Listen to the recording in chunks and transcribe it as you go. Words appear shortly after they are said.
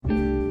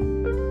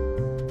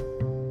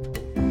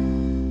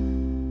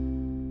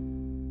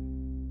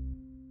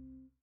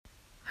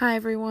Hi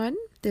everyone,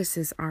 this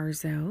is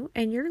Arzo,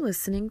 and you're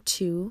listening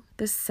to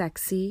the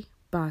Sexy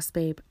Boss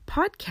Babe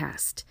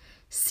podcast,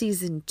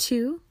 Season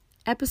 2,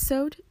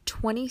 Episode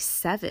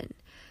 27.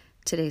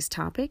 Today's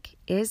topic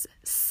is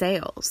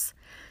sales.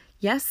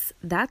 Yes,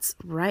 that's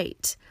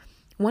right.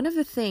 One of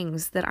the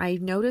things that I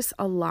notice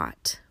a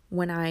lot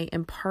when I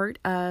am part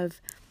of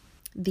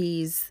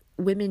these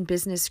women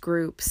business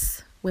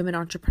groups, women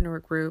entrepreneur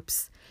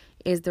groups,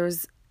 is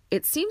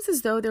it seems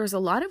as though there's a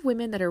lot of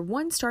women that are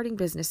starting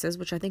businesses,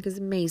 which I think is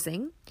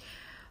amazing,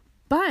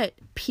 but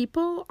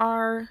people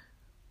are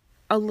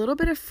a little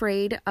bit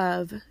afraid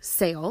of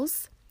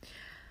sales.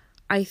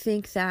 I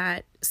think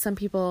that some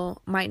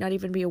people might not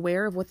even be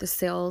aware of what the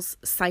sales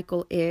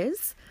cycle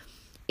is.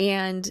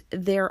 And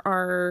there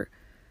are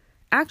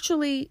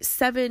actually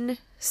 7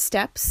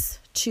 steps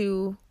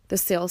to the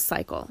sales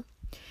cycle,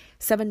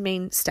 7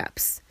 main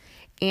steps.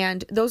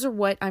 And those are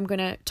what I'm going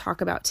to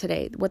talk about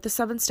today, what the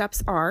 7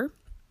 steps are.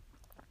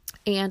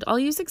 And I'll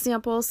use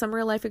examples, some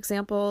real life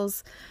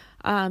examples,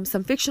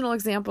 some fictional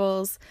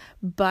examples,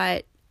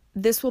 but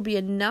this will be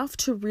enough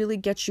to really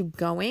get you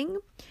going,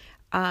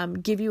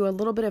 give you a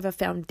little bit of a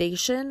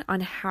foundation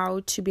on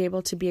how to be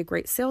able to be a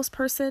great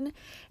salesperson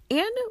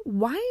and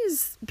why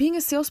is being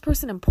a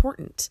salesperson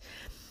important.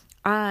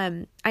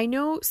 I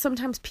know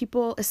sometimes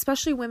people,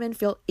 especially women,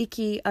 feel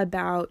icky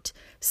about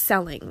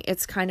selling.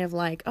 It's kind of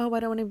like, oh, I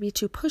don't want to be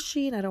too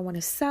pushy and I don't want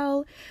to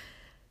sell.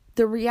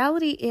 The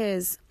reality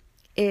is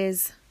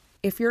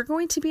if you're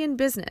going to be in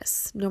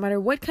business, no matter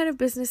what kind of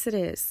business it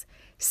is,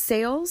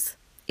 sales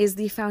is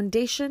the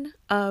foundation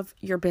of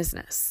your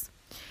business.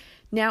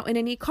 Now, in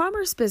an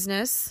e-commerce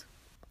business,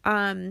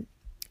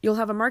 you'll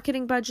have a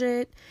marketing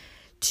budget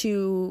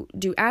to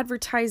do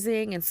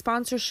advertising and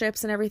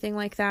sponsorships and everything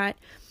like that,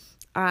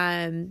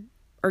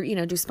 or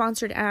do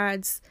sponsored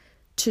ads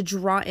to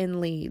draw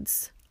in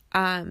leads.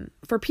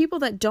 For people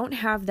that don't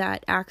have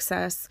that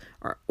access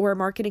or a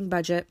marketing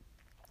budget,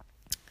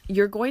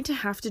 you're going to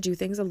have to do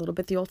things a little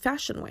bit the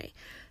old-fashioned way.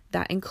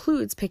 That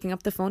includes picking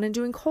up the phone and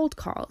doing cold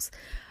calls,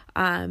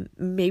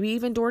 maybe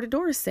even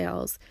door-to-door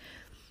sales.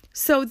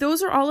 So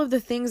those are all of the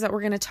things that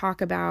we're going to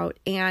talk about.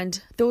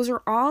 And those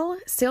are all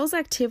sales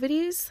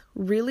activities.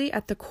 Really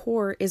at the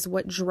core is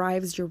what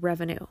drives your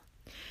revenue.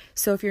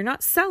 So if you're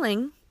not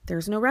selling,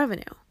 there's no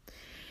revenue.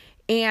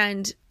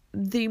 And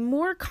the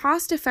more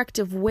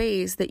cost-effective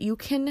ways that you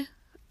can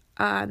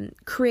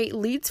create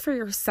leads for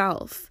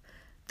yourself,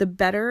 the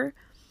better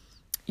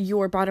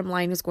your bottom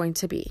line is going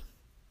to be.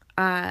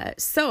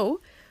 So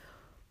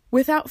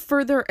without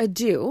further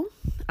ado,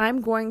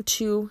 I'm going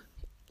to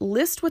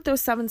list what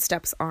those 7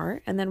 steps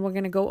are, and then we're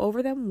going to go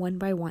over them one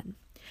by one.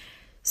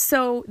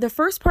 So the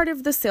first part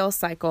of the sales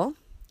cycle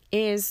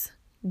is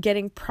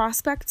getting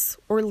prospects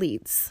or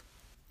leads.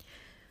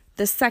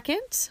 The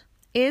second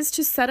is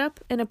to set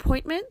up an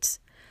appointment,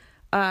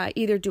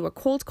 either do a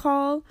cold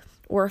call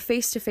or a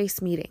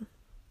face-to-face meeting.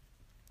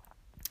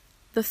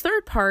 The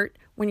third part,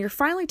 when you're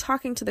finally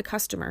talking to the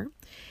customer,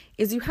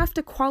 is you have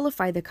to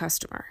qualify the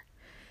customer.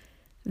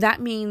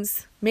 That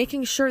means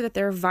making sure that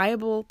they're a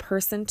viable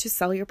person to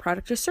sell your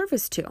product or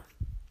service to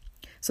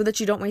so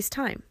that you don't waste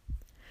time.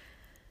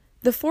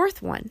 The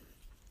fourth one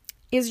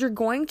is you're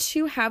going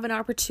to have an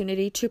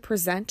opportunity to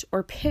present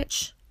or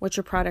pitch what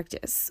your product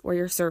is or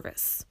your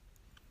service.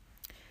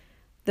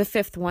 The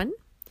fifth one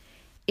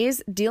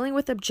is dealing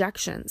with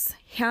objections,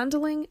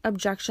 handling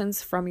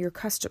objections from your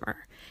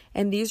customer.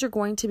 And these are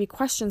going to be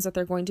questions that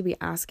they're going to be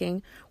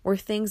asking or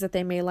things that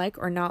they may like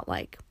or not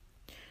like.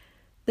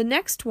 The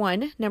next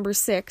one, number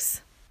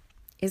 6,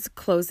 is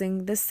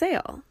closing the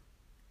sale.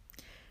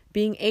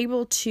 Being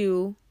able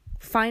to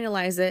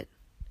finalize it,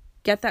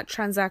 get that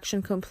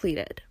transaction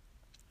completed.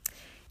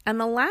 And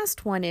the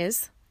last one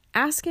is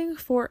asking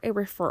for a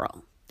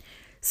referral.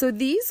 So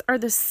these are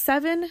the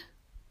 7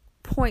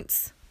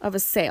 points of a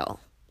sale.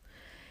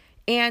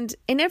 And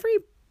in every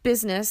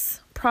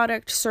business,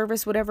 product,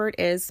 service, whatever it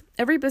is,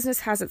 every business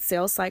has its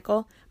sales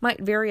cycle,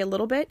 might vary a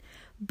little bit,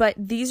 but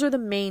these are the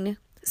main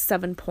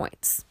 7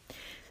 points.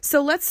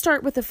 So let's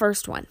start with the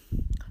first one.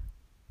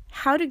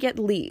 How to get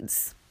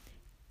leads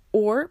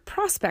or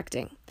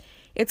prospecting.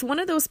 It's one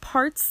of those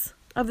parts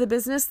of the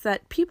business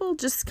that people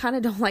just kind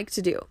of don't like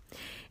to do.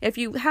 If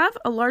you have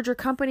a larger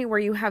company where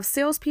you have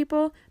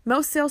salespeople,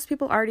 most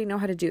salespeople already know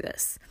how to do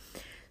this.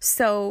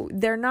 So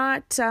they're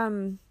not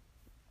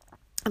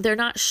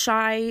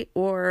shy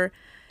or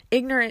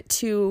ignorant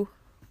to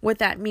what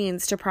that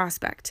means to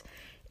prospect.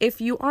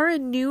 If you are a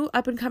new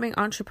up-and-coming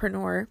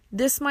entrepreneur,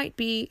 this might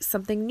be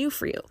something new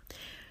for you.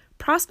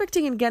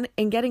 Prospecting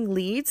and getting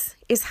leads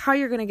is how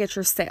you're going to get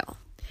your sale.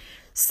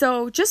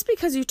 So just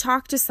because you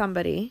talk to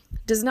somebody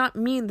does not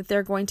mean that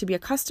they're going to be a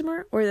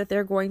customer or that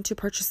they're going to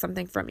purchase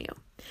something from you.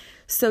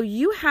 So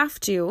you have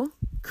to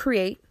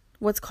create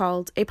what's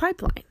called a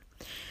pipeline.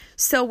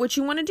 So what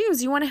you want to do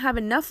is you want to have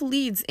enough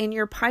leads in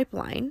your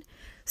pipeline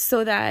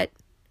so that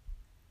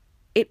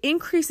it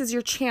increases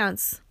your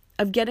chance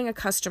of getting a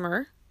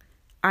customer,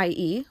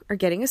 i.e., or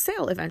getting a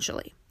sale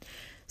eventually.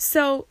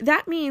 So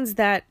that means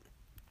that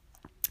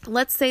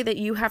let's say that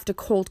you have to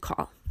cold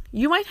call.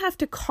 you might have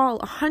to call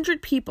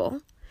 100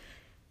 people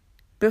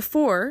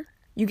before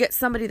you get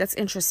somebody that's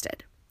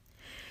interested.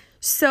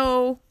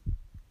 So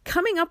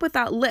coming up with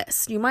that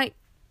list, you might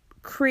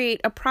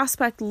create a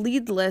prospect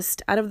lead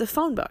list out of the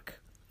phone book.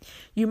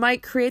 You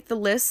might create the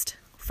list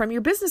from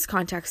your business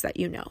contacts that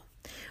you know.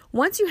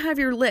 Once you have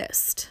your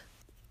list,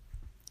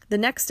 the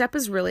next step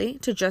is really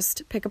to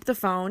just pick up the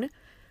phone,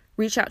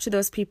 reach out to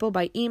those people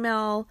by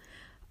email,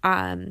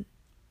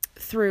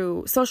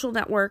 through social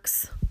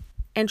networks,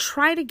 and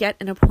try to get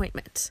an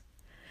appointment.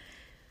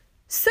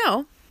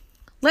 So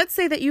let's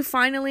say that you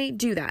finally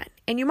do that,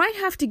 and you might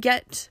have to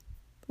get,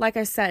 like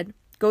I said,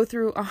 go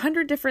through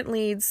 100 different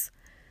leads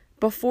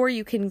before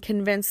you can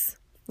convince,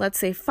 let's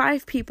say,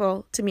 5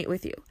 people to meet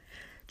with you.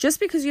 Just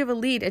because you have a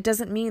lead, it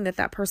doesn't mean that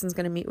that person's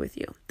going to meet with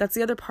you. That's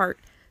the other part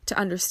to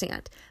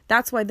understand.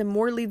 That's why the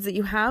more leads that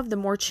you have, the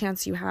more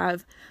chance you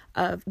have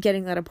of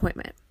getting that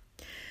appointment.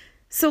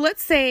 So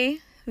let's say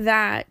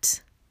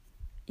that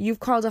you've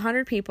called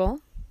 100 people,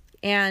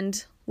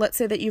 and let's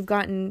say that you've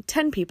gotten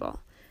 10 people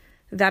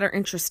that are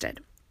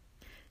interested.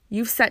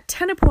 You've set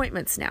 10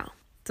 appointments now.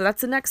 So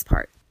that's the next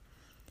part.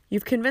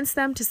 You've convinced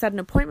them to set an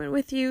appointment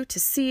with you, to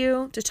see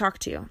you, to talk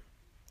to you.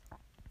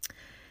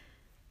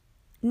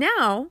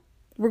 Now,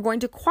 we're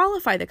going to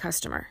qualify the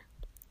customer.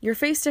 You're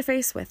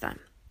face-to-face with them.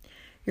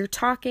 You're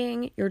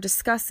talking, you're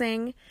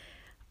discussing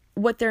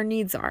what their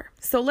needs are.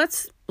 So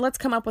let's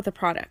come up with a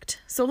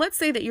product. So let's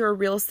say that you're a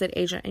real estate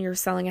agent and you're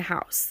selling a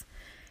house.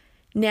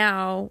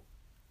 Now,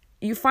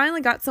 you finally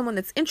got someone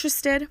that's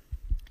interested.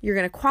 You're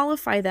going to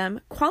qualify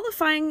them.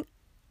 Qualifying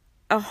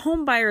a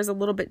home buyer is a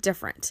little bit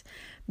different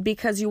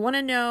because you want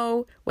to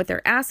know what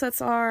their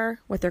assets are,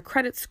 what their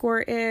credit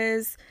score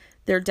is,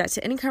 their debt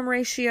to income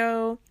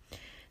ratio.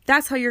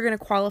 That's how you're going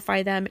to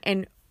qualify them.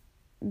 And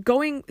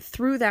going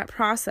through that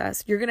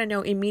process, you're going to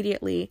know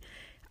immediately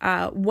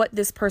what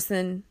this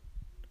person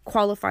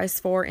qualifies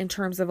for in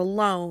terms of a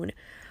loan,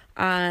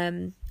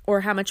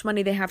 or how much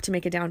money they have to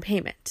make a down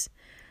payment.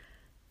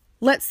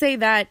 Let's say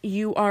that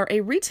you are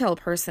a retail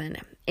person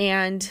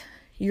and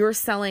you're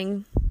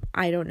selling,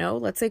 I don't know,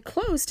 let's say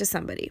clothes to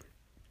somebody.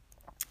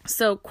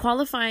 So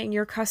qualifying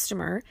your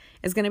customer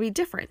is going to be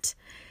different.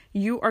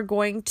 You are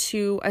going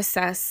to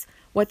assess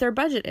what their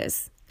budget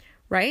is,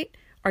 right?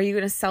 Are you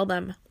going to sell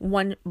them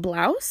one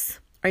blouse?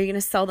 Are you going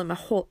to sell them a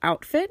whole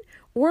outfit?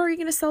 Or are you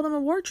going to sell them a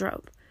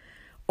wardrobe?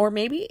 Or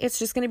maybe it's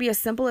just going to be as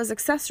simple as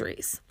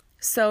accessories.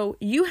 So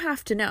you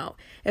have to know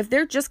if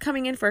they're just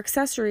coming in for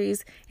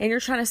accessories and you're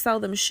trying to sell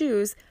them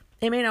shoes,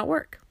 it may not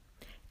work.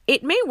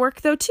 It may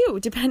work though too,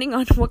 depending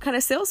on what kind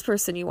of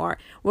salesperson you are,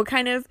 what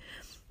kind of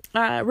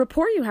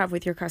rapport you have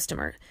with your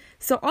customer.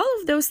 So all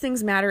of those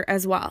things matter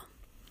as well.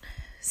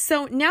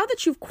 So now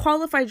that you've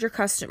qualified your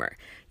customer,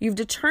 you've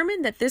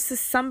determined that this is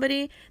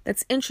somebody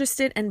that's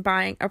interested in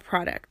buying a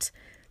product.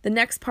 The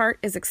next part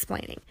is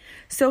explaining.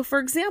 So for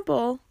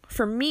example,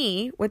 for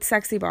me with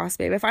Sexy Boss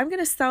Babe, if I'm going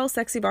to sell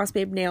Sexy Boss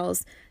Babe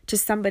nails to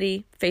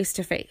somebody face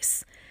to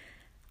face,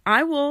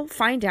 I will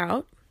find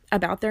out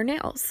about their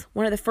nails.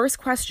 One of the first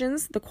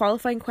questions, the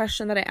qualifying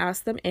question that I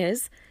ask them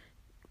is,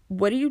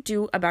 what do you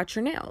do about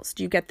your nails?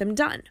 Do you get them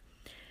done?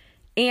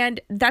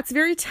 And that's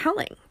very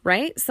telling,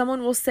 right?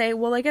 Someone will say,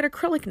 well, I get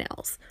acrylic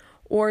nails.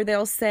 Or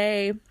they'll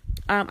say,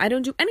 I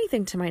don't do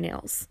anything to my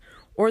nails.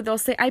 Or they'll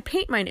say, I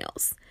paint my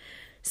nails.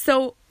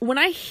 So when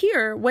I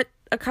hear what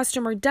a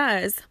customer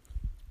does,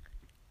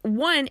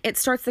 one, it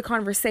starts the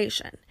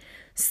conversation.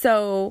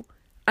 So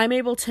I'm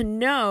able to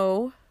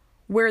know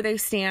where they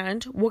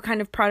stand, what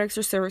kind of products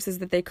or services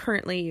that they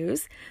currently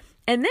use.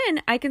 And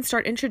then I can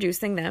start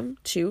introducing them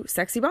to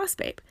Sexy Boss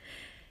Babe.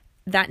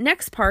 That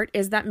next part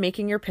is that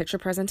making your pitch or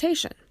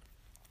presentation.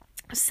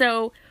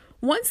 So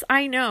once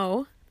I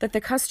know that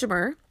the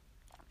customer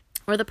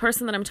or the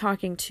person that I'm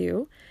talking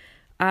to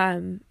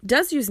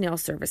does use nail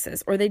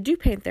services, or they do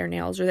paint their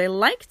nails, or they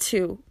like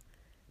to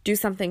do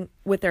something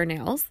with their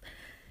nails,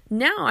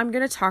 now I'm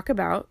going to talk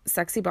about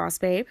Sexy Boss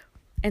Babe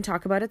and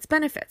talk about its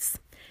benefits.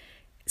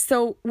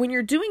 So when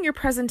you're doing your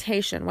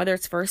presentation, whether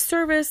it's for a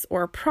service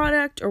or a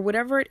product or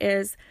whatever it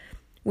is,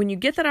 when you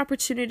get that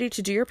opportunity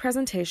to do your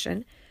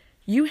presentation,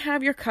 you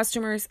have your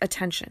customer's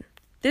attention.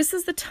 This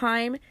is the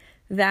time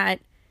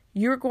that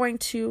you're going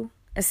to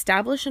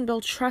establish and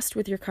build trust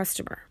with your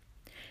customer.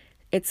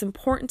 It's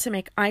important to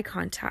make eye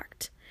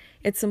contact.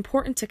 It's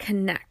important to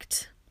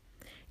connect.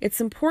 It's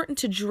important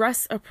to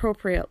dress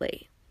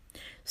appropriately.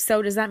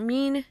 So does that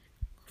mean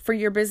for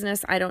your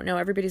business, I don't know,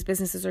 everybody's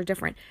businesses are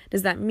different.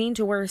 Does that mean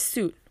to wear a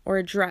suit or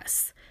a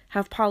dress,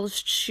 have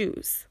polished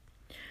shoes?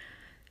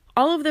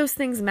 All of those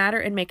things matter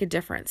and make a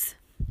difference.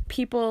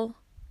 People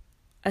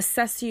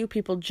assess you,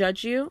 people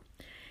judge you,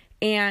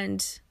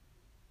 and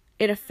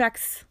it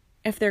affects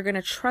if they're going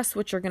to trust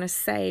what you're going to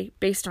say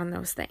based on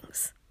those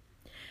things.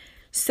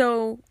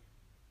 So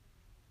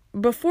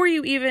before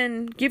you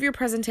even give your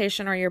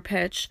presentation or your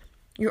pitch,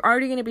 you're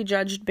already going to be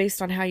judged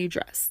based on how you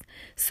dress.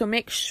 So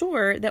make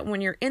sure that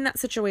when you're in that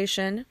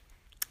situation,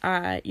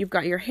 you've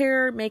got your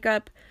hair,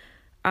 makeup,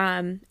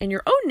 and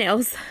your own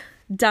nails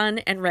done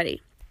and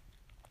ready.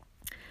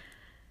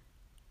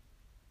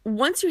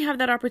 once you have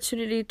that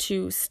opportunity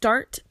to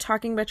start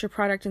talking about your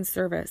product and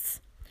service,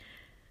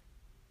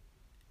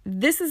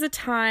 this is a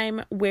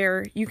time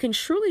where you can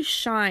truly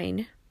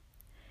shine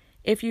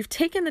if you've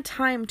taken the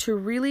time to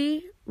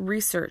really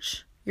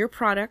research your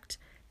product,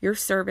 your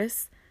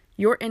service,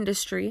 your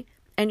industry,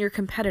 and your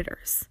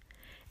competitors,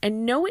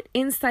 and know it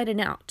inside and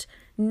out.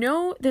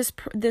 Know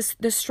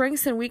the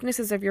strengths and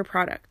weaknesses of your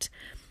product.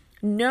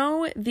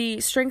 Know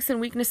the strengths and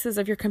weaknesses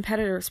of your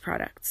competitors'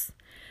 products.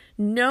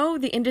 Know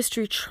the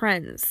industry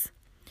trends.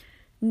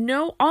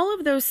 Know all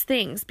of those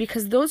things,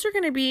 because those are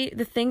going to be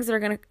the things that are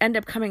going to end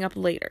up coming up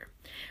later.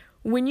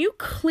 When you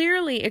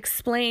clearly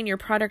explain your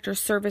product or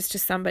service to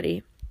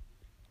somebody,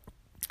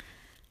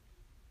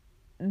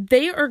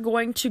 they are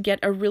going to get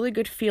a really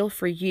good feel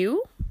for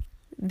you.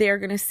 They're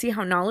going to see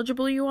how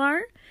knowledgeable you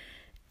are.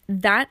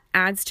 That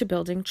adds to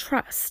building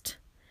trust.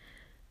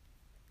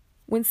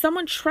 When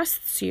someone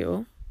trusts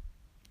you,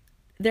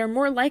 they're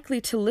more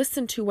likely to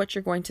listen to what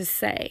you're going to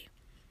say,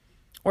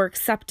 or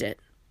accept it,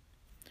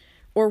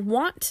 or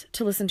want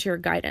to listen to your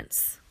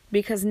guidance,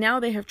 because now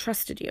they have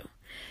trusted you.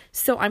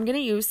 So I'm going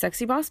to use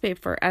Sexy Boss Babe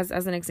as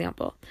an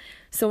example.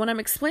 So when I'm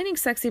explaining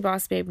Sexy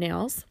Boss Babe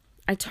nails,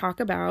 I talk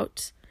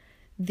about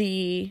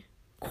the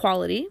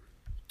quality.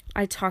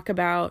 I talk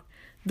about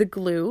the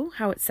glue,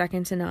 how it's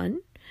second to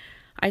none.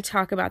 I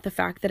talk about the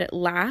fact that it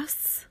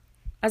lasts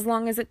as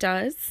long as it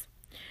does,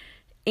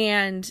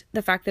 and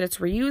the fact that it's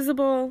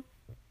reusable,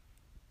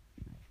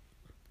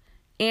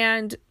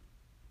 and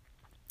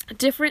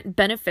different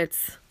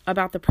benefits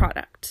about the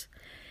product.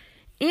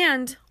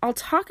 And I'll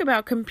talk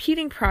about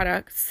competing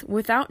products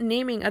without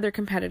naming other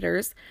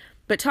competitors,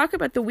 but talk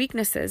about the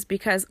weaknesses,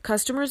 because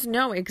customers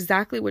know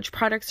exactly which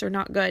products are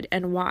not good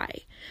and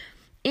why.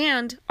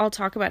 And I'll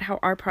talk about how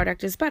our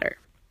product is better.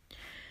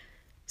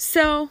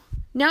 So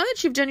now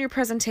that you've done your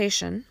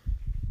presentation,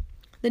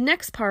 the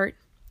next part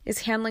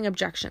is handling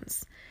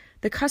objections.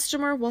 The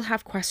customer will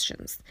have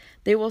questions.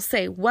 They will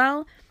say,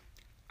 well,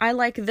 I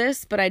like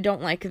this, but I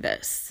don't like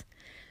this.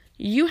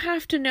 You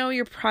have to know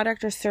your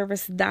product or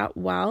service that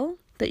well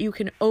that you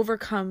can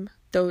overcome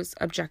those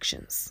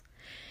objections.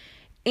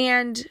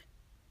 And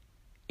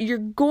you're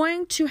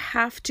going to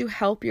have to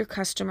help your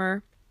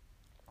customer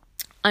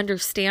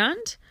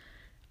understand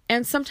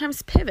and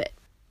sometimes pivot.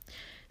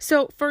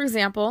 So, for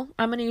example,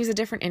 I'm going to use a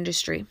different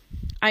industry.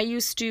 I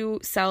used to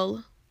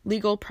sell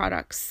legal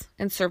products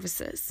and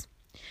services.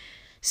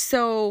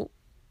 So,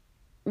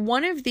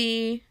 one of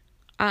the,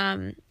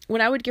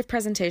 when I would give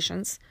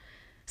presentations,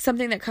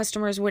 something that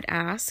customers would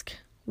ask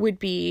would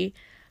be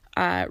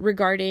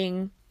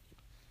regarding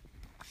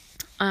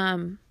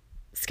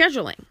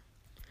scheduling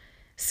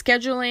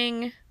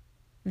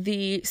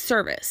the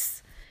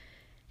service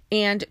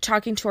and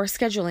talking to our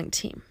scheduling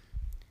team.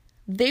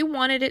 They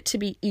wanted it to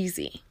be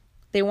easy.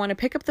 They want to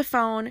pick up the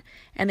phone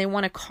and they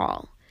want to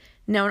call.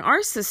 Now in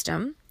our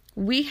system,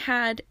 we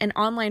had an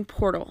online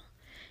portal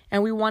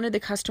and we wanted the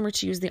customer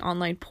to use the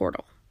online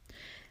portal.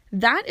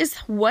 That is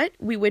what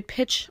we would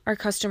pitch our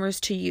customers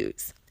to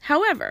use.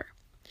 However,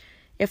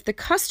 if the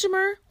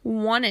customer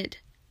wanted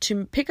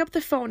to pick up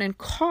the phone and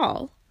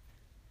call,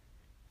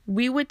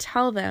 we would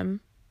tell them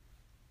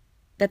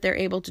that they're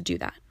able to do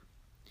that.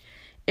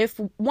 If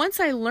once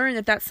I learn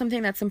that that's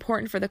something that's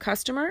important for the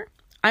customer,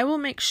 I will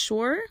make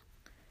sure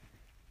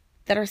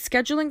that our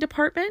scheduling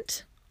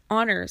department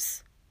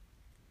honors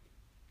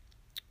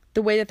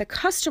the way that the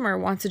customer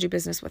wants to do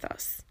business with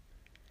us.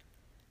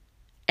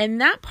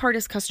 And that part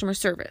is customer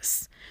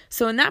service.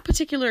 So in that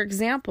particular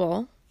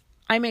example,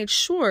 I made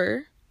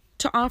sure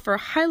to offer a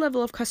high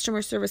level of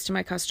customer service to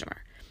my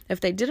customer. If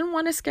they didn't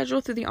want to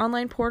schedule through the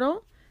online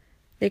portal,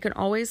 they can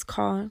always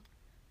call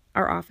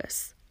our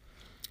office.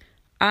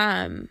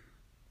 So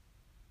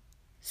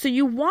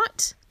you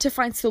want to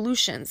find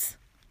solutions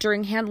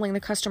during handling the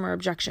customer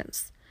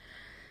objections.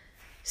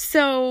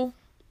 So,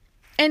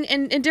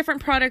 and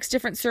different products,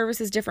 different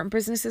services, different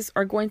businesses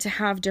are going to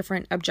have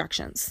different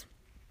objections.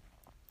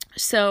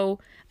 So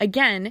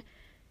again,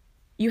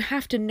 you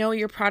have to know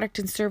your product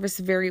and service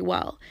very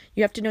well.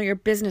 You have to know your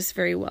business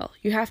very well.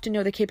 You have to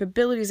know the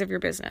capabilities of your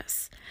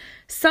business.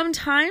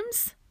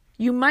 Sometimes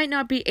you might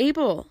not be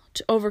able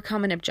to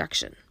overcome an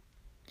objection.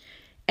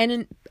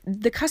 And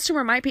the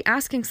customer might be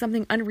asking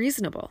something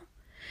unreasonable.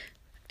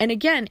 And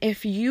again,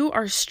 if you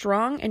are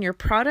strong in your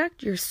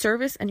product, your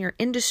service, and your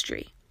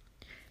industry,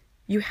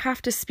 you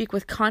have to speak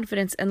with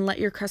confidence and let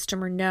your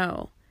customer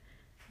know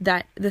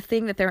that the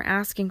thing that they're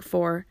asking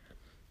for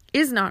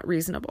is not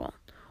reasonable,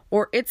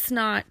 or it's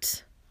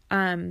not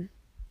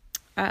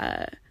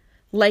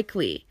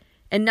likely,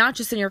 and not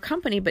just in your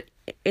company, but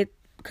it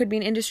could be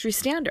an industry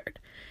standard.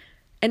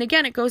 And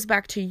again, it goes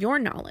back to your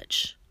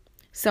knowledge.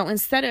 So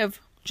instead of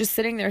just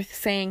sitting there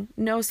saying,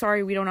 no,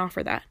 sorry, we don't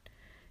offer that,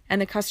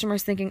 and the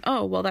customer's thinking,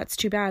 oh, well, that's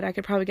too bad, I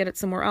could probably get it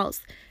somewhere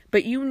else.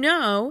 But you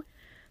know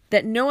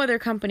that no other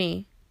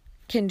company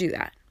can do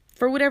that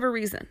for whatever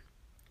reason.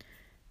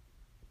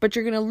 But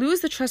you're going to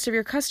lose the trust of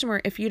your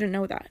customer if you don't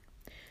know that.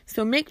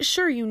 So make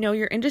sure you know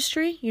your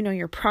industry, you know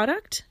your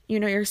product, you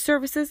know your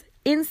services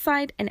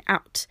inside and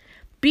out.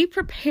 Be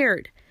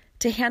prepared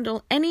to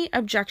handle any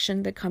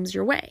objection that comes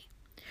your way.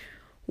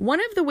 One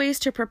of the ways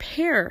to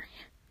prepare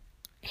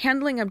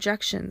handling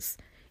objections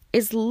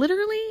is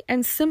literally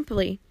and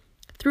simply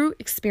through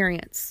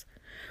experience.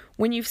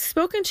 When you've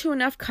spoken to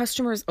enough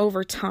customers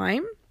over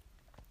time,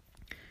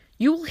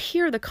 you will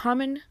hear the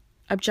common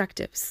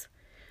objectives.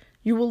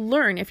 You will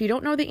learn. If you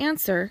don't know the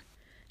answer,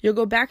 you'll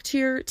go back to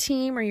your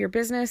team or your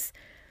business.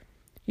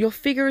 You'll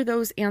figure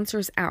those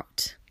answers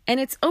out. And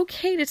it's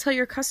okay to tell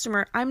your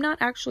customer, I'm not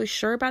actually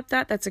sure about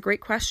that. That's a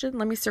great question.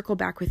 Let me circle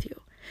back with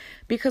you.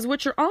 Because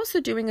what you're also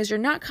doing is you're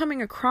not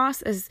coming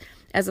across as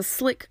a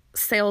slick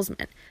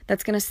salesman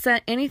that's going to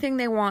set anything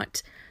they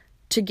want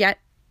to get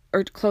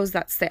or to close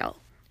that sale.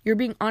 You're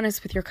being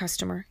honest with your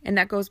customer, and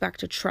that goes back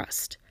to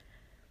trust.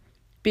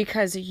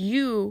 Because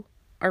you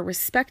are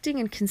respecting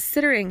and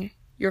considering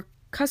your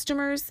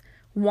customers'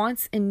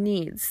 wants and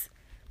needs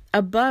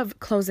above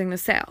closing the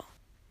sale.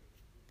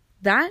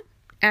 That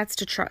adds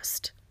to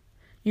trust.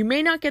 You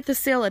may not get the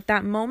sale at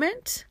that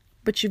moment,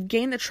 but you've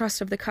gained the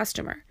trust of the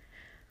customer.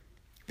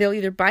 They'll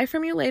either buy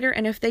from you later,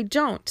 and if they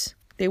don't,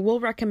 they will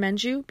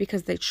recommend you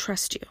because they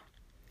trust you.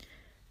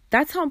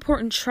 That's how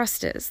important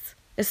trust is,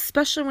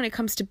 especially when it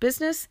comes to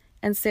business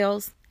and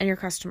sales and your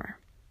customer.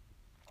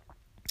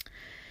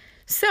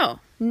 So,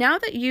 now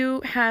that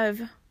you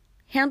have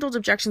handled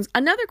objections,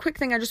 another quick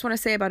thing I just want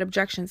to say about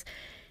objections.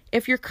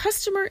 If your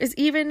customer is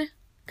even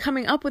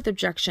coming up with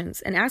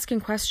objections and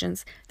asking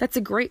questions, that's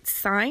a great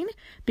sign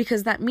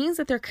because that means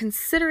that they're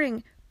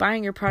considering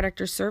buying your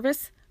product or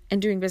service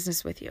and doing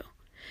business with you.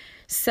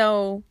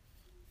 So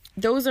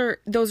those are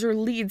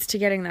leads to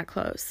getting that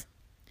close.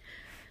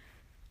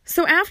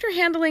 So after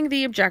handling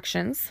the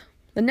objections,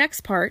 the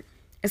next part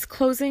is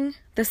closing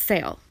the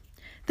sale.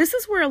 This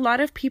is where a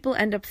lot of people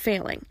end up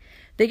failing.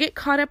 They get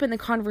caught up in the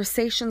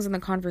conversations and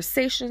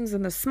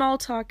the small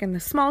talk,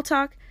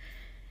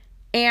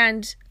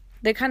 and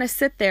they kind of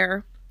sit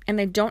there and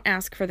they don't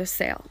ask for the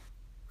sale.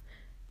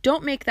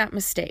 Don't make that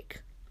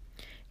mistake.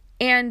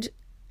 And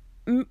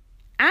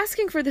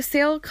asking for the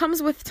sale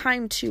comes with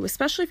time too,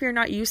 especially if you're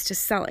not used to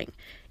selling.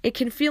 It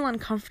can feel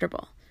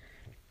uncomfortable.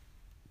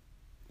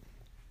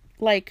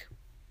 Like,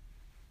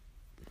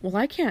 well,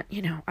 I can't,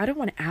 I don't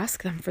want to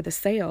ask them for the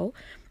sale.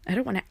 I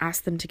don't want to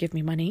ask them to give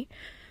me money.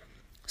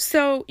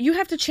 So you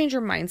have to change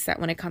your mindset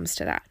when it comes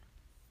to that.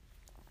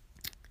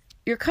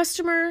 Your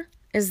customer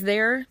is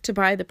there to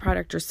buy the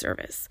product or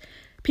service.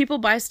 People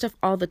buy stuff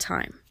all the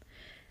time.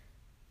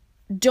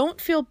 Don't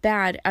feel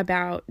bad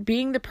about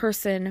being the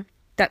person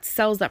that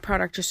sells that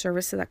product or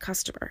service to that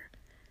customer.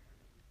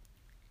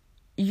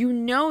 You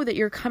know that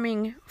you're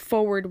coming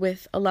forward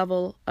with a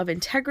level of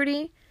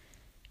integrity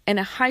and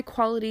a high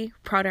quality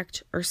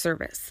product or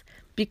service.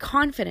 Be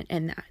confident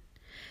in that.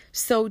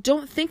 So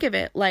don't think of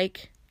it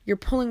like you're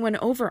pulling one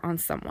over on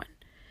someone.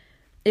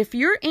 If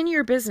you're in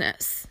your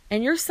business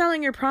and you're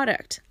selling your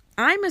product,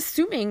 I'm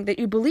assuming that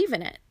you believe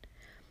in it.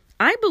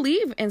 I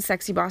believe in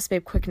Sexy Boss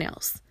Babe Quick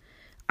Nails.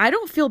 I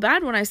don't feel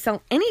bad when I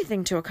sell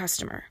anything to a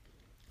customer,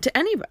 to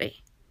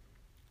anybody,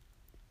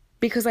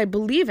 because I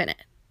believe in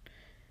it.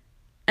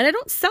 And I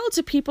don't sell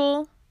to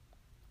people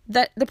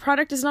that the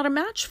product is not a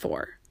match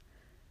for.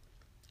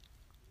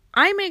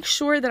 I make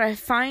sure that I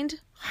find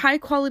high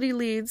quality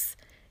leads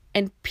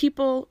and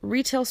people,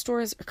 retail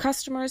stores, or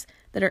customers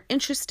that are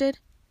interested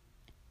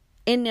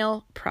in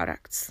nail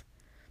products.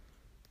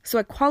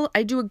 So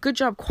I do a good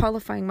job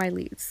qualifying my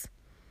leads.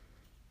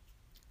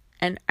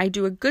 And I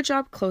do a good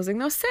job closing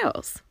those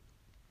sales.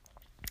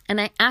 And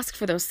I ask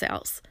for those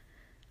sales.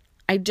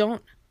 I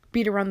don't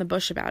beat around the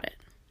bush about it.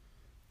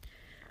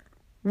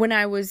 When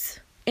I was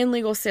in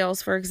legal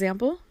sales, for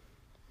example,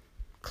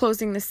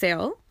 closing the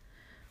sale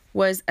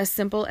was as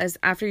simple as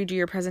after you do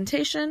your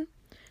presentation,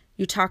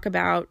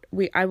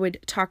 I would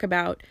talk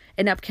about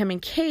an upcoming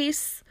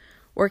case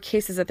or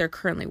cases that they're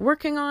currently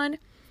working on.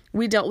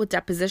 We dealt with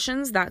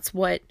depositions. That's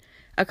what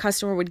a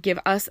customer would give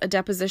us a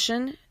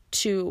deposition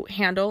to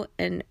handle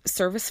and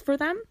service for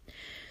them.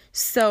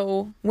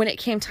 So when it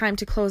came time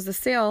to close the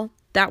sale,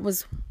 that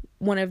was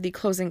one of the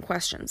closing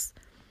questions.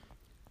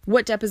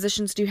 What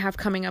depositions do you have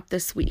coming up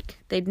this week?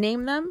 They'd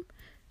name them.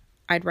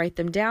 I'd write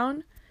them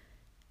down.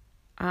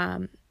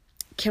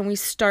 Can we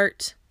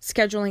start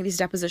scheduling these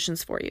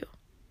depositions for you?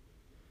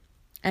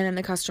 And then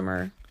the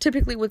customer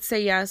typically would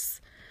say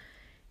yes,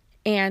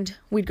 and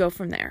we'd go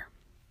from there.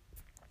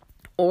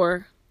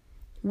 Or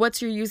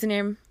what's your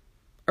username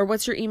or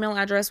what's your email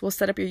address? We'll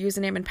set up your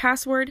username and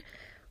password.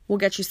 We'll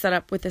get you set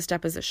up with this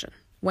deposition.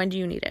 When do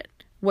you need it?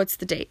 What's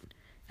the date?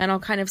 And I'll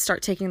kind of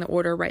start taking the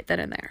order right then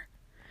and there.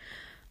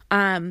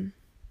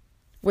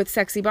 With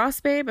Sexy Boss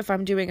Babe, if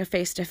I'm doing a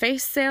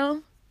face-to-face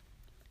sale,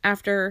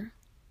 after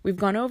we've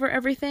gone over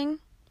everything,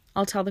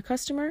 I'll tell the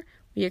customer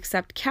we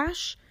accept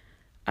cash,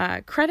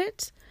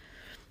 credit.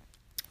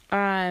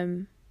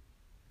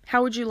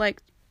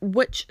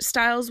 Which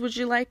styles would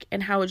you like,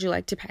 and how would you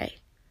like to pay?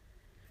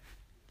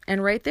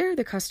 And right there,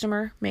 the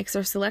customer makes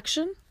their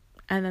selection,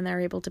 and then they're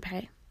able to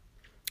pay.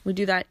 We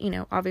do that,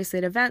 obviously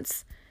at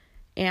events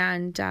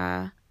and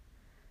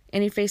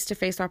any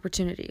face-to-face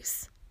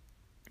opportunities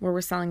where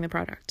we're selling the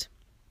product.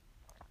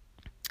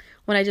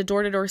 When I did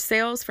door-to-door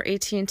sales for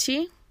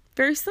AT&T,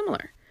 very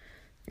similar.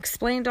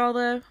 Explained all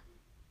the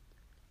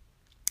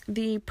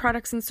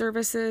products and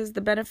services,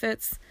 the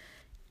benefits,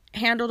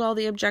 handled all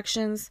the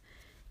objections,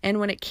 and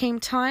when it came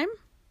time,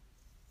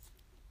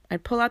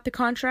 I'd pull out the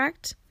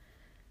contract,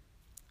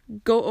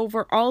 go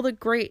over all the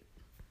great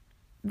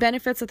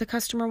benefits that the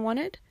customer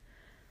wanted,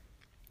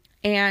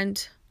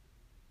 and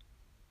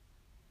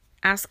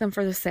ask them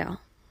for the sale.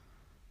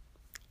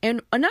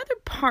 And another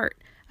part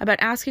about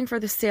asking for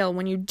the sale,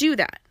 when you do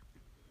that,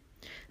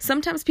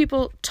 sometimes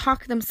people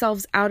talk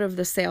themselves out of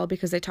the sale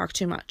because they talk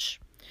too much.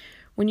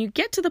 When you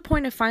get to the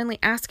point of finally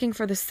asking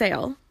for the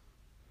sale,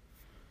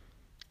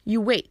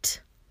 you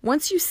wait.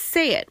 Once you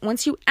say it,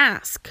 once you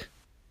ask,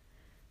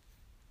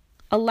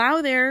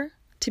 allow there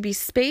to be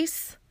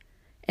space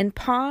and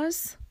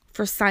pause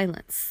for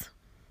silence.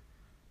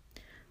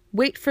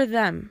 Wait for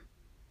them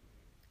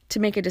to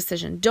make a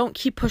decision. Don't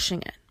keep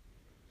pushing it.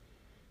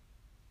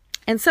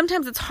 And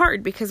sometimes it's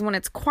hard because when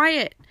it's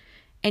quiet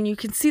and you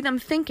can see them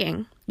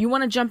thinking, you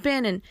want to jump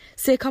in and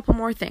say a couple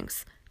more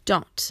things.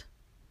 Don't.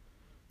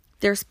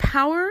 There's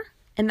power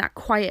in that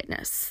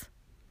quietness.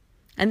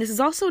 And this is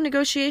also a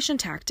negotiation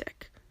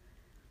tactic.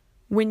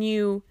 When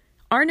you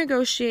are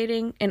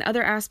negotiating in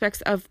other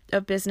aspects of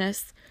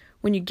business,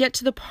 when you get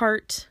to the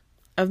part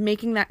of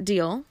making that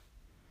deal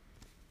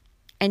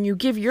and you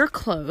give your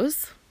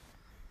close,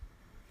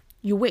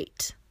 you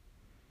wait.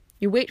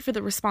 You wait for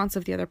the response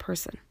of the other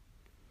person.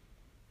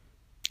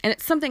 And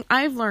it's something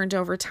I've learned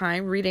over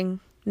time reading,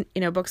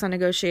 books on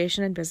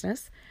negotiation and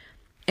business,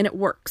 and it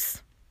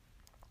works.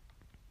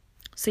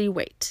 So you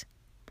wait.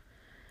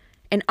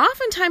 And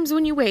oftentimes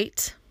when you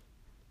wait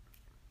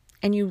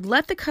and you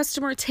let the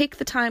customer take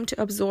the time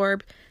to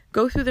absorb,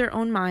 go through their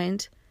own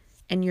mind,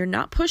 and you're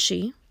not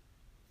pushy,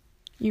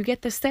 you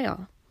get the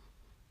sale.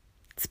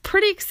 It's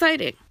pretty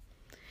exciting.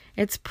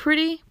 It's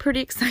pretty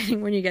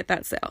exciting when you get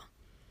that sale.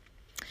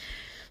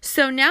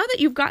 So now that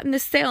you've gotten the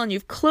sale and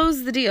you've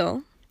closed the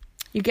deal,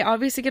 you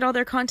obviously get all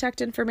their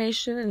contact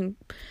information and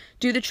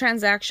do the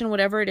transaction,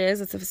 whatever it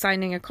is. It's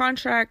signing a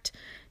contract,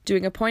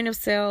 doing a point of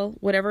sale,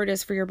 whatever it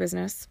is for your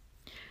business.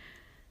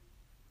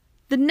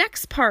 The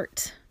next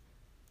part,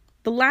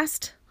 the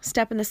last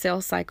step in the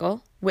sales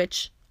cycle,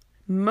 which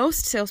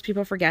most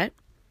salespeople forget,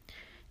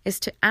 is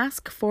to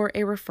ask for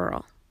a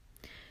referral.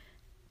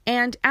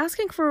 And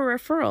asking for a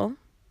referral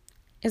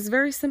is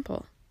very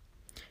simple.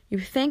 You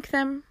thank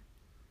them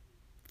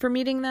for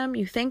meeting them,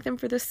 you thank them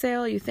for the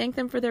sale, you thank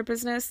them for their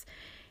business,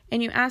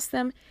 and you ask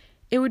them,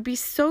 it would be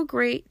so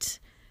great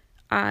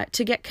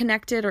to get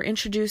connected or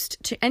introduced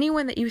to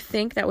anyone that you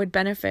think that would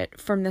benefit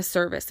from this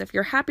service. If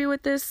you're happy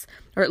with this,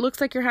 or it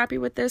looks like you're happy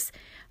with this,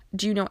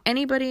 do you know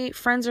anybody,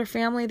 friends or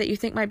family that you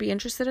think might be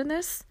interested in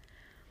this?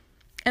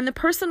 And the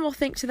person will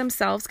think to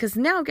themselves, because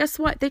now guess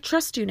what? They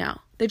trust you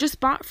now. They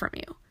just bought from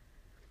you.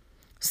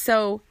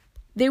 So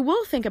they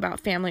will think about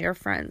family or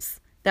friends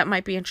that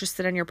might be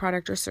interested in your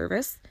product or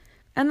service,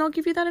 and they'll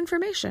give you that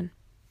information.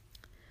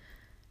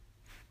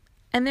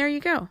 And there you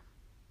go.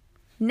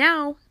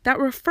 Now that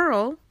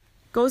referral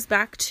goes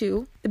back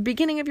to the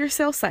beginning of your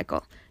sales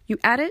cycle. You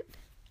add it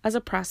as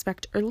a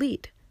prospect or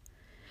lead.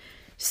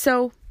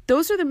 So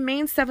those are the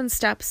main 7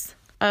 steps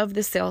of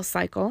the sales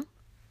cycle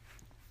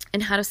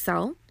and how to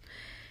sell.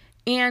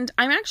 And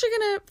I'm actually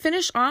going to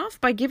finish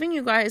off by giving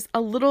you guys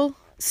a little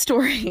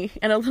story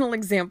and a little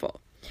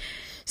example.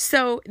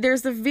 So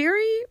there's a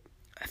very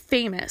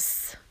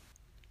famous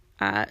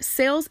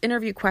sales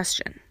interview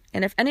question.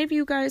 And if any of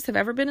you guys have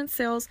ever been in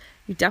sales,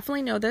 you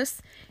definitely know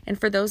this. And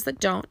for those that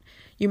don't,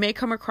 you may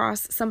come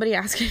across somebody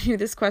asking you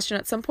this question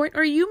at some point,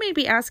 or you may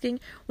be asking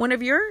one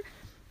of your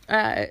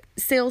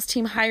sales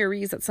team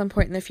hirees at some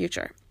point in the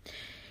future.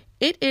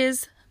 It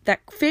is that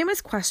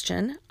famous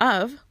question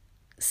of,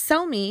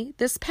 sell me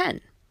this pen.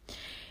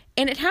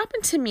 And it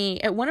happened to me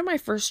at one of my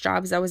first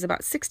jobs. I was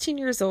about 16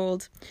 years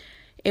old.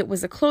 It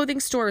was a clothing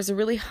store. It was a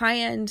really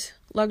high-end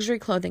luxury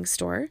clothing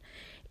store.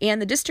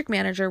 And the district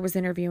manager was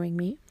interviewing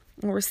me.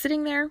 And we're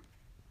sitting there.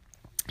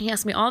 He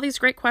asked me all these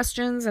great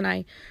questions, and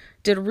I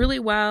did really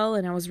well,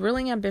 and I was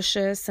really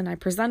ambitious, and I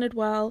presented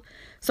well.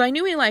 So I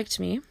knew he liked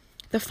me.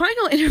 The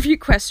final interview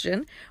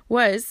question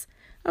was,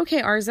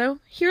 okay, Arzo,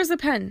 here's a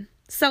pen.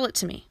 Sell it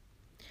to me.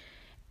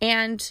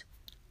 And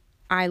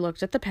I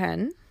looked at the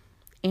pen,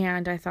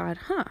 and I thought,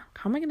 how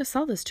am I going to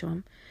sell this to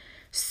him?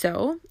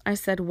 So I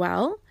said,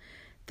 well,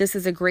 this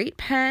is a great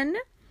pen,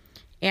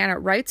 and it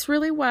writes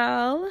really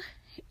well,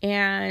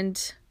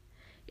 and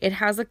it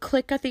has a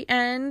click at the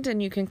end,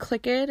 and you can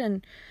click it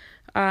and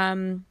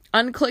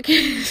unclick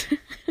it.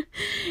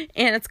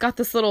 And it's got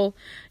this little,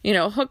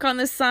 hook on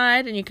this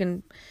side, and you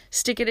can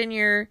stick it in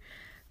your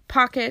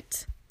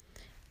pocket.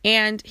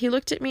 And he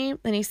looked at me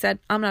and he said,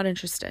 I'm not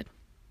interested.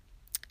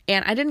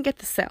 And I didn't get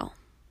the sale.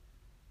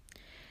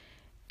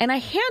 And I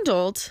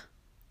handled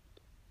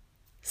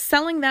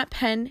selling that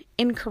pen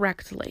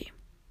incorrectly.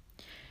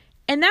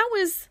 And that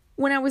was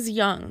when I was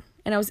young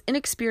and I was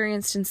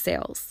inexperienced in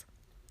sales.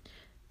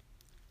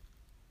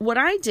 What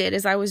I did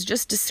is I was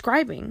just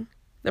describing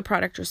the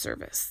product or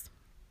service.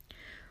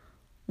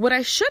 What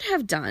I should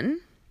have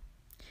done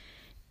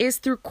is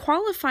through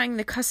qualifying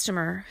the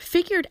customer,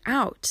 figured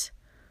out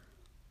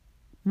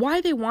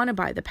why they want to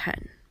buy the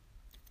pen.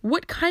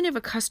 What kind of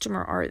a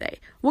customer are they?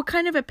 What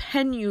kind of a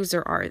pen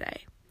user are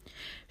they?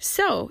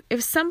 So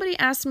if somebody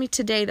asked me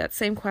today that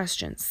same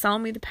question, sell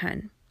me the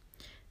pen,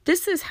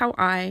 this is how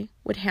I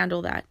would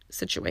handle that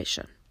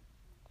situation.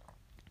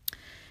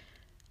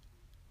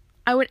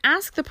 I would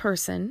ask the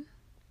person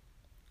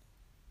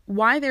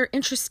why they're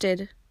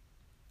interested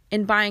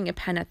in buying a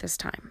pen at this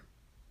time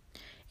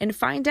and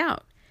find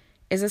out,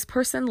 is this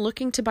person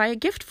looking to buy a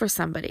gift for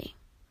somebody?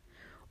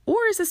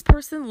 Or is this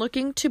person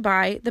looking to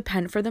buy the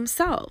pen for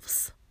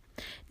themselves?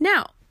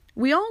 Now,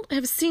 we all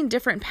have seen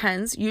different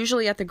pens,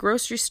 usually at the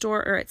grocery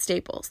store or at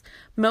Staples.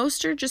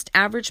 Most are just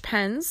average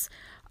pens.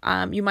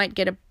 You might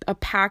get a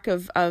pack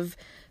of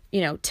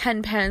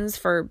 10 pens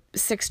for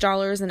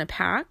 $6 in a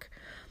pack.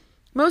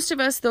 Most of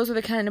us, those are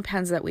the kind of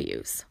pens that we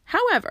use.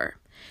 However,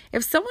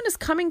 if someone is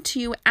coming to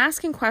you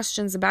asking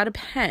questions about a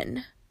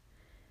pen,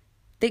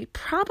 they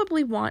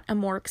probably want a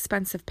more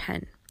expensive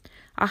pen,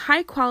 a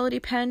high quality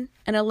pen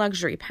and a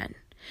luxury pen.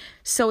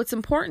 So it's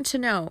important to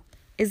know,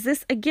 is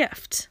this a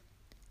gift?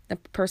 The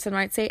person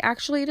might say,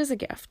 actually, it is a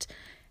gift.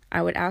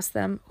 I would ask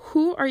them,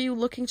 who are you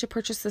looking to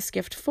purchase this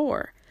gift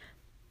for?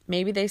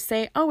 Maybe they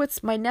say, oh,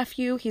 it's my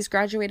nephew. He's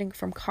graduating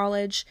from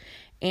college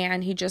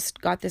and he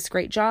just got this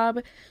great job.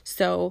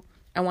 So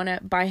I want to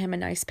buy him a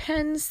nice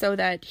pen so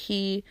that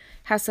he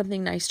has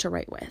something nice to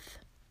write with.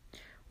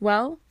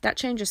 Well, that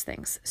changes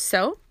things.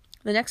 So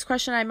the next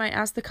question I might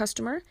ask the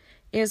customer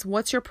is,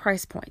 what's your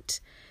price point?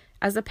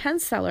 As a pen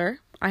seller,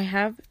 I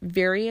have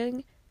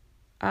varying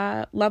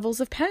levels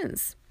of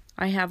pens.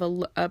 I have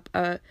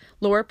a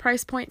lower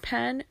price point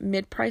pen,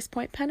 mid price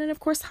point pen, and of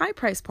course high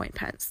price point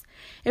pens.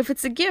 If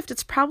it's a gift,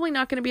 it's probably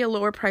not going to be a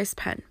lower price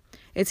pen.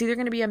 It's either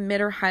going to be a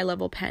mid or high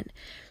level pen.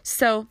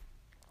 So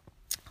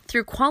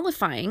through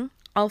qualifying,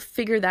 I'll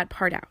figure that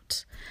part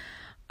out.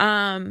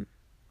 The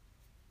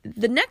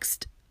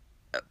next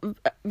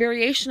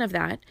variation of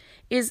that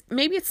is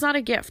maybe it's not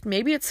a gift.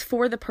 Maybe it's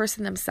for the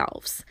person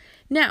themselves.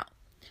 Now,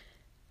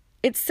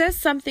 it says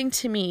something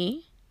to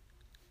me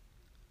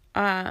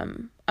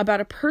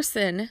about a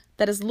person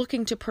that is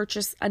looking to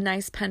purchase a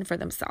nice pen for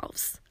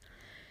themselves.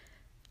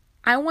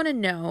 I want to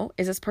know,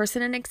 is this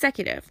person an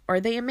executive? Are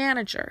they a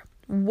manager?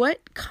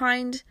 What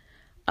kind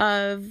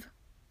of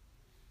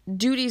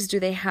duties do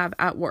they have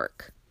at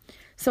work?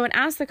 So I'd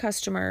ask the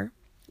customer,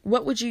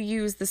 what would you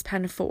use this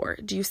pen for?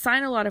 Do you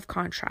sign a lot of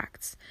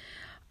contracts?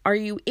 Are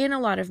you in a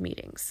lot of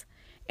meetings?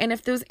 And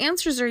if those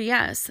answers are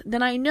yes,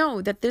 then I know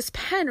that this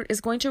pen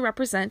is going to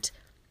represent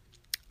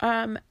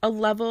a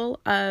level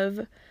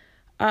of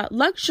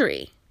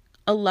luxury,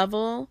 a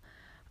level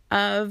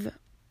of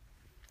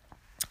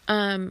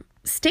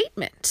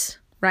statement,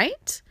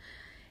 right?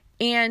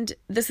 And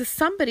this is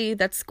somebody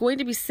that's going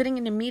to be sitting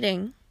in a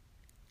meeting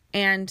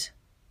and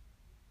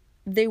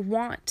they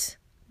want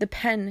the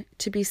pen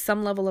to be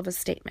some level of a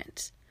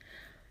statement.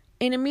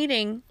 In a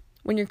meeting,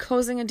 when you're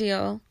closing a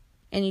deal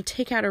and you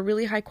take out a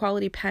really high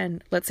quality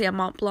pen, let's say a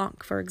Mont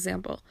Blanc, for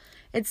example,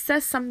 it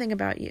says something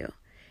about you.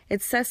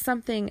 It says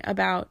something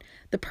about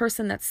the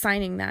person that's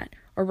signing that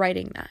or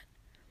writing that.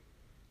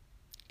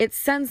 It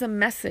sends a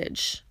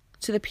message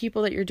to the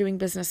people that you're doing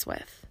business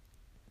with.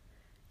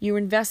 You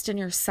invest in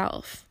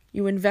yourself.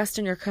 You invest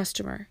in your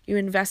customer. You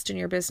invest in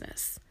your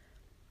business.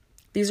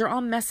 These are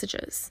all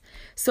messages.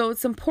 So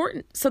it's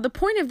important. So the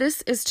point of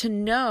this is to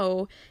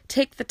know,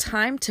 take the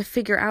time to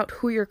figure out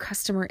who your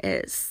customer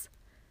is.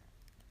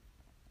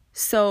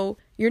 So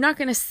you're not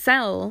going to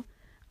sell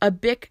a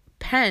big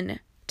pen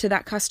to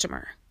that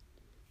customer.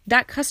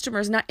 That customer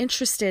is not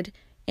interested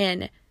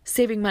in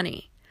saving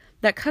money.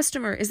 That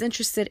customer is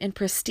interested in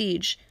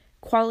prestige,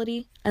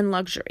 quality, and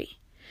luxury.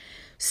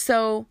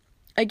 So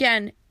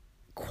again,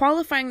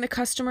 qualifying the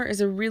customer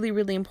is a really,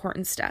 really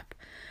important step.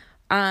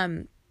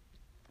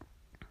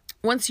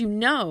 Once you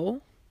know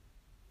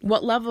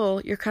what level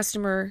your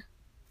customer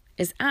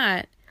is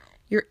at,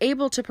 you're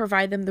able to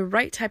provide them the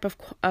right type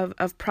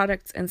of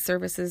products and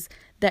services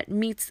that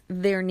meets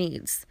their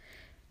needs.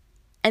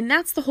 And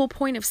that's the whole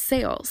point of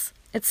sales.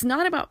 It's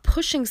not about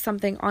pushing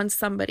something on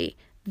somebody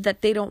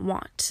that they don't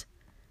want.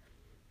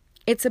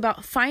 It's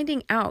about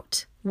finding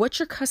out what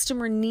your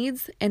customer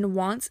needs and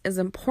wants is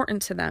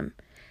important to them,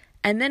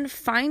 and then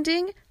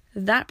finding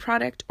that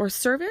product or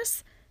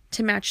service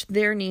to match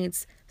their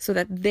needs so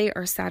that they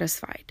are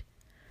satisfied.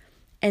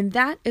 And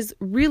that is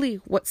really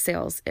what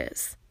sales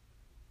is.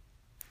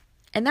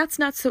 And that's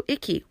not so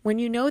icky when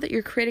you know that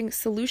you're creating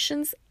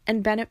solutions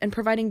and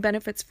providing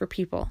benefits for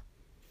people.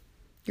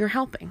 You're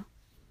helping.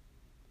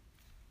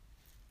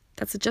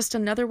 That's just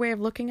another way of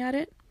looking at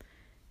it.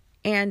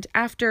 And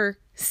after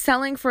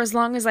selling for as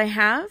long as I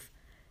have,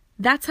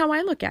 that's how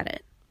I look at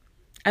it.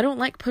 I don't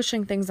like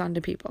pushing things onto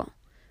people.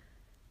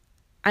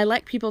 I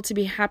like people to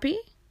be happy,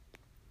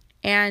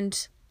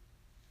 and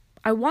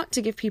I want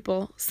to give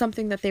people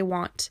something that they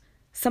want,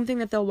 something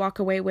that they'll walk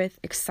away with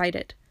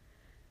excited.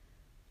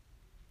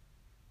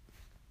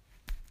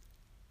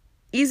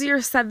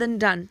 Easier said than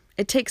done.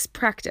 It takes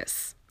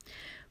practice.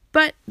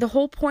 But the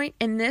whole point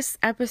in this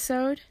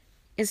episode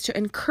is to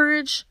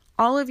encourage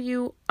all of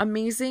you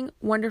amazing,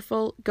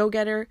 wonderful,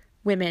 go-getter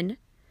women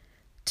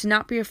to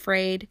not be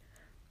afraid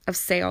of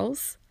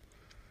sales.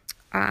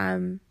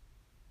 And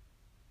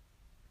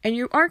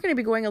you are going to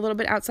be going a little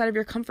bit outside of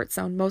your comfort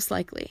zone, most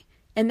likely.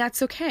 And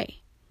that's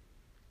okay.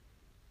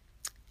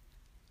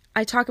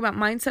 I talk about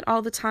mindset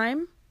all the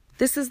time.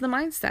 This is the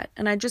mindset.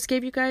 And I just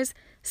gave you guys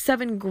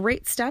 7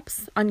 great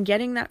steps on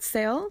getting that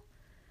sale.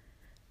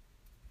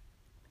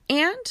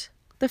 And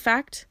the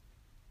fact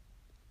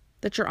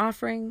that you're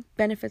offering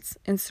benefits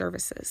and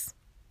services.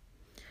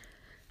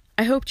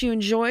 I hope you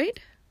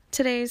enjoyed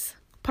today's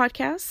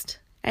podcast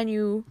and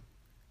you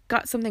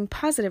got something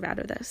positive out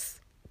of this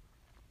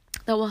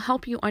that will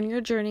help you on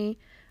your journey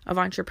of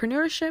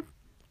entrepreneurship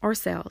or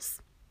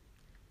sales.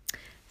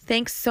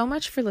 Thanks so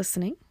much for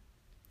listening.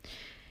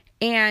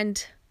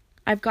 And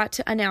I've got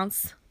to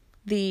announce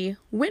the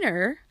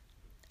winner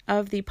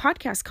of the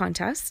podcast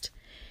contest.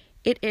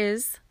 It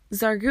is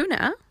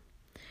Zarguna,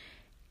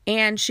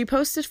 and she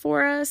posted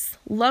for us,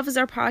 loves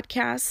our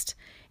podcast,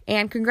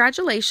 and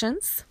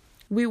congratulations.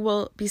 We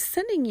will be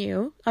sending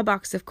you a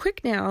box of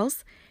quick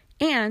nails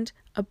and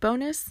a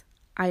bonus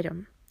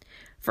item.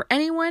 For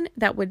anyone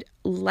that would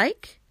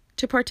like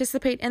to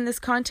participate in this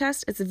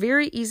contest, it's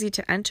very easy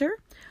to enter.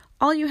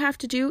 All you have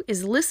to do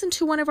is listen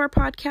to one of our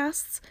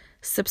podcasts,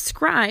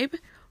 subscribe,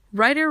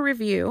 write a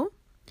review,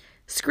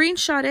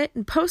 screenshot it,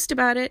 and post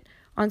about it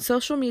on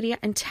social media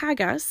and tag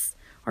us.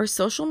 Our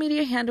social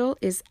media handle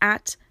is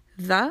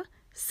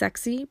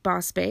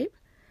 @TheSexyBossBabe.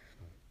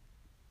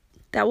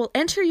 That will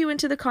enter you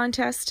into the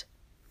contest,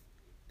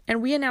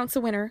 and we announce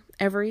a winner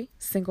every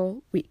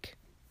single week.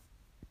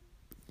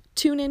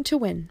 Tune in to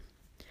win.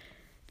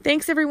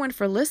 Thanks everyone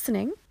for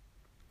listening.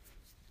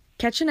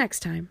 Catch you next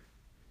time.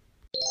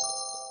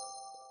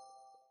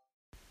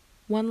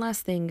 One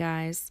last thing,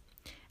 guys.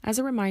 As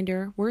a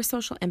reminder, we're a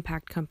social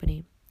impact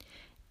company.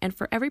 And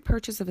for every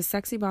purchase of a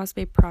Sexy Boss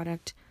Babe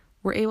product,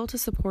 we're able to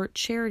support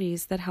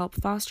charities that help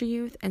foster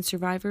youth and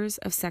survivors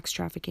of sex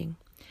trafficking.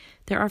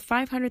 There are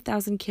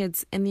 500,000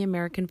 kids in the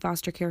American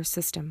foster care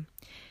system,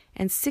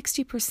 and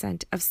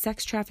 60% of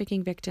sex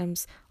trafficking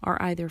victims are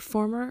either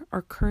former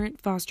or current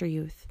foster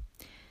youth.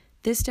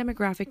 This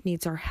demographic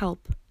needs our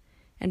help,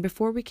 and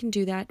before we can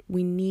do that,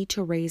 we need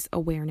to raise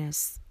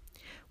awareness.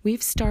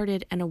 We've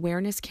started an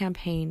awareness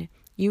campaign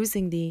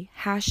using the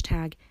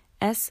hashtag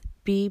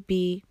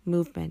SBB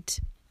movement.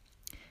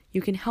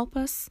 You can help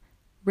us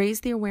raise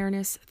the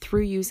awareness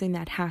through using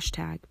that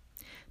hashtag.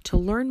 To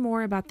learn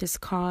more about this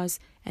cause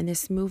and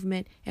this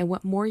movement and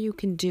what more you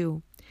can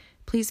do,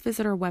 please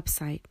visit our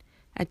website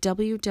at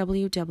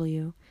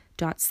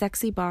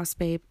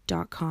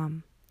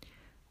www.sexybossbabe.com.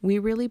 We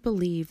really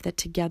believe that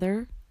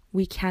together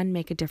we can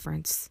make a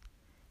difference.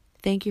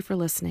 Thank you for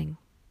listening.